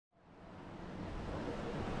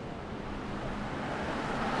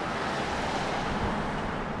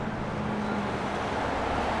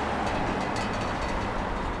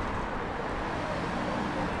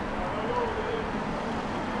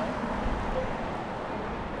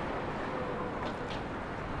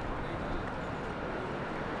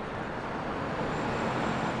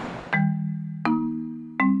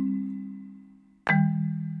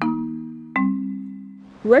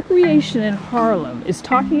Recreation in Harlem is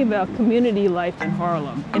talking about community life in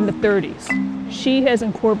Harlem in the 30s. She has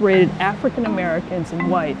incorporated African Americans and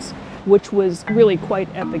whites, which was really quite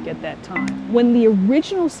epic at that time. When the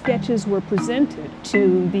original sketches were presented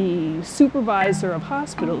to the supervisor of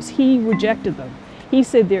hospitals, he rejected them. He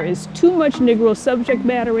said there is too much Negro subject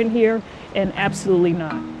matter in here, and absolutely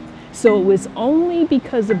not. So it was only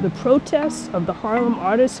because of the protests of the Harlem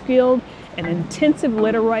Artists Guild and intensive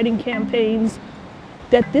letter writing campaigns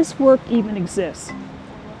that this work even exists.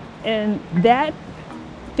 And that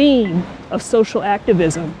theme of social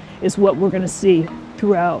activism is what we're going to see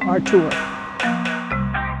throughout our tour.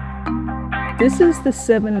 This is the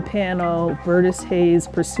 7-panel Vertis Hayes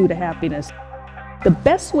Pursuit of Happiness. The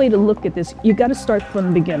best way to look at this, you got to start from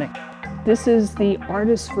the beginning. This is the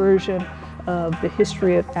artist's version of the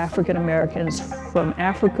history of African Americans from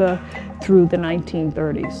Africa through the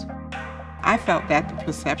 1930s. I felt that the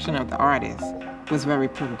perception of the artist was very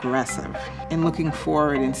progressive in looking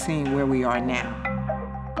forward and seeing where we are now.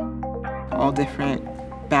 All different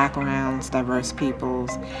backgrounds, diverse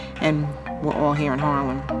peoples, and we're all here in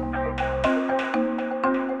Harlem.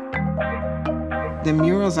 The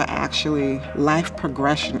murals are actually life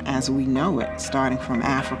progression as we know it, starting from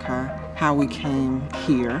Africa, how we came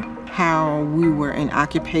here, how we were in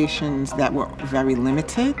occupations that were very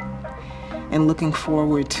limited, and looking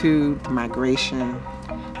forward to the migration,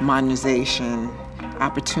 modernization,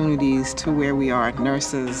 opportunities to where we are,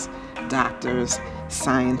 nurses, doctors,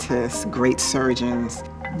 scientists, great surgeons.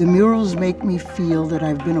 The murals make me feel that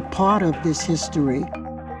I've been a part of this history.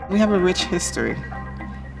 We have a rich history,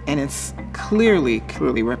 and it's clearly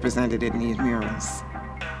represented in these murals.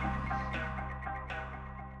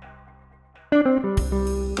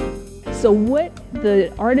 So what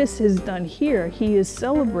the artist has done here, he is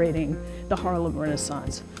celebrating the Harlem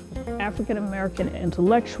Renaissance. African American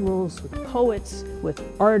intellectuals, with poets, with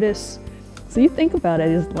artists. So you think about it,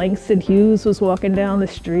 as Langston Hughes was walking down the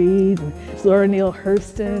street, and Zora Neale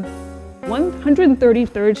Hurston.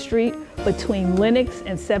 133rd Street between Lenox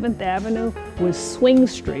and 7th Avenue was Swing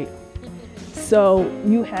Street. So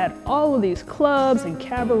you had all of these clubs and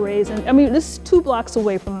cabarets, and I mean, this is 2 blocks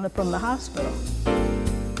away from the hospital.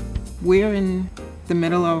 We're in the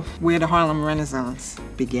middle of where the Harlem Renaissance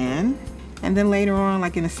began, and then later on,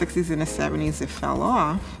 like in the 60s and the 70s, it fell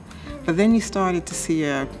off. But then you started to see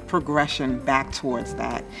a progression back towards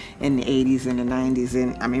that in the 80s and the 90s,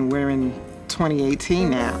 and I mean, we're in 2018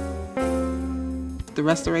 now. The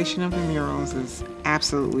restoration of the murals is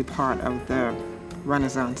absolutely part of the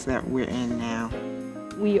Renaissance that we're in now.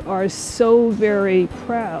 We are so very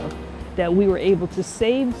proud that we were able to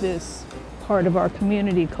save this part of our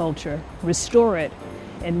community culture, restore it,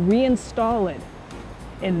 and reinstall it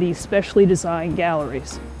in these specially designed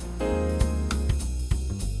galleries.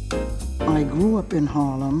 I grew up in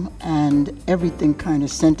Harlem, and everything kind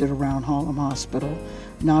of centered around Harlem Hospital.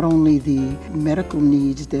 Not only the medical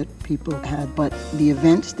needs that people had, but the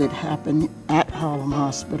events that happen at Harlem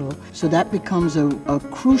Hospital. So that becomes a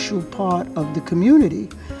crucial part of the community.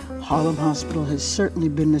 Harlem Hospital has certainly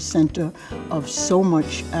been the center of so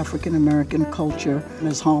much African American culture,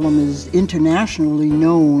 as Harlem is internationally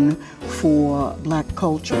known for Black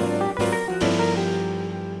culture.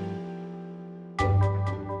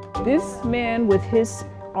 This man with his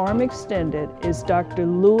arm extended is Dr.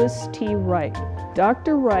 Lewis T. Wright.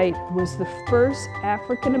 Dr. Wright was the first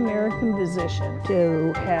African American physician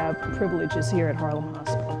to have privileges here at Harlem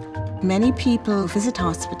Hospital. Many people visit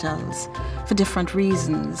hospitals for different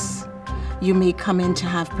reasons. You may come in to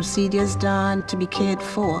have procedures done, to be cared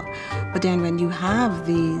for, but then when you have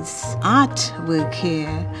these artwork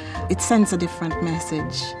here, it sends a different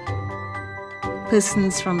message.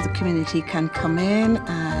 Persons from the community can come in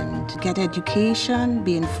and get education,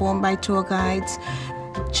 be informed by tour guides.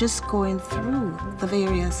 Just going through the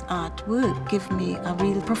various artwork give me a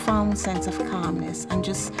real profound sense of calmness, and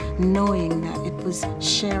just knowing that it was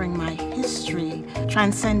sharing my history,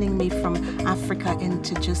 transcending me from Africa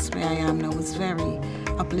into just where I am now, was very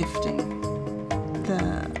uplifting.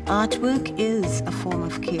 The artwork is a form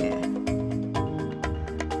of care.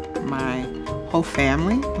 My whole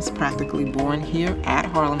family was practically born here at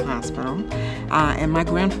Harlem Hospital, and my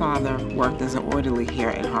grandfather worked as an orderly here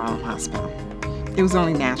at Harlem Hospital. It was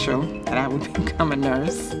only natural that I would become a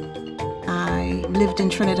nurse. I lived in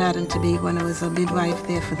Trinidad and Tobago when I was a midwife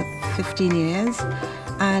there for 15 years,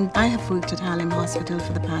 and I have worked at Harlem Hospital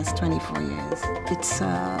for the past 24 years. It's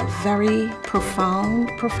a very profound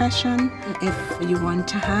profession. If you want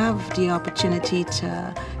to have the opportunity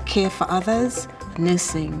to care for others,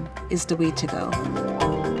 nursing is the way to go.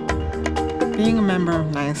 Being a member of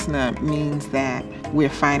NYSNA means that We're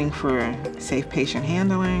fighting for safe patient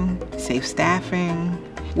handling, safe staffing.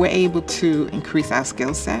 We're able to increase our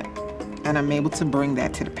skill set, and I'm able to bring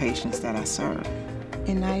that to the patients that I serve.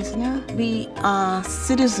 In NYSNA, we are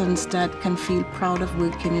citizens that can feel proud of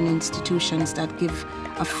working in institutions that give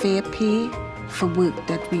a fair pay for work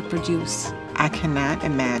that we produce. I cannot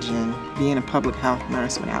imagine being a public health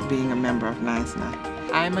nurse without being a member of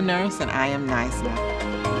NYSNA. I am a nurse and I am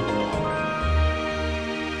NYSNA.